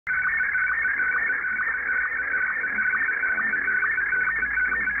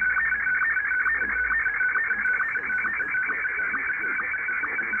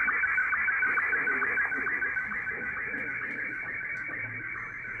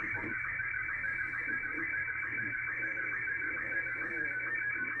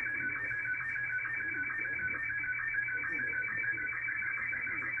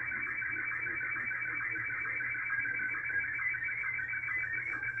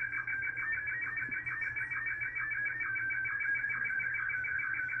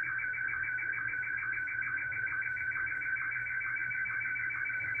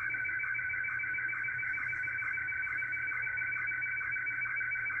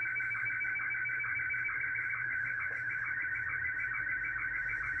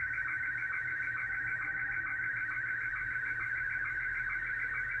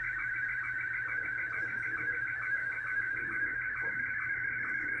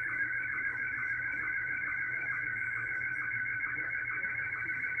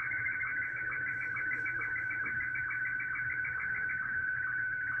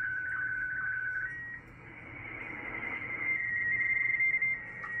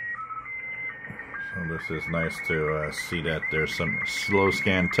So this is nice to see that there's some slow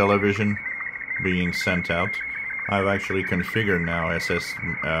scan television being sent out. I've actually configured now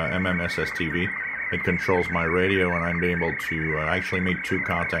MMSSTV. It controls my radio, and I'm able to actually make 2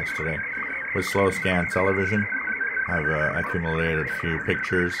 contacts today. With slow scan television, I've accumulated a few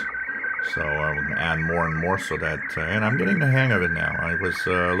pictures, so I'm going to add more and more so that, and I'm getting the hang of it now. I was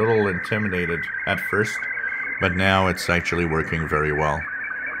a little intimidated at first, but now it's actually working very well.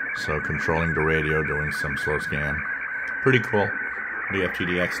 So controlling the radio, doing some slow scan. Pretty cool. The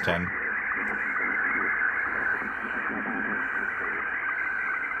FTdx10.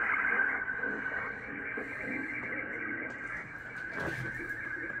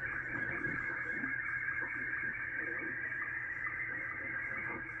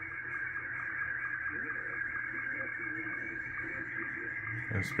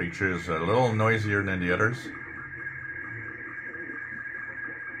 This picture is a little noisier than the others.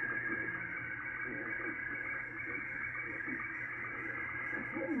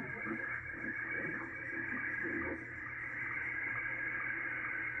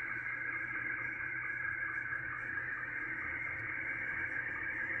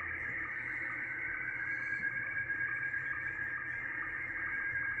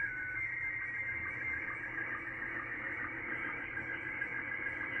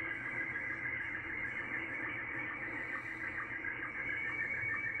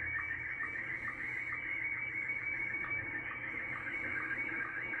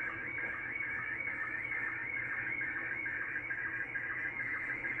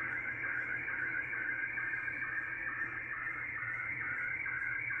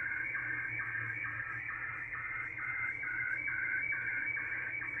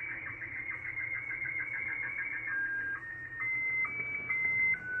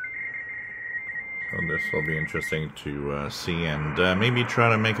 So this will be interesting to see, and maybe try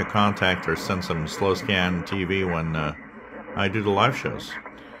to make a contact or send some slow scan TV when I do the live shows.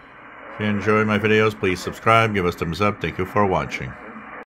 If you enjoyed my videos, please subscribe, give us a thumbs up. Thank you for watching.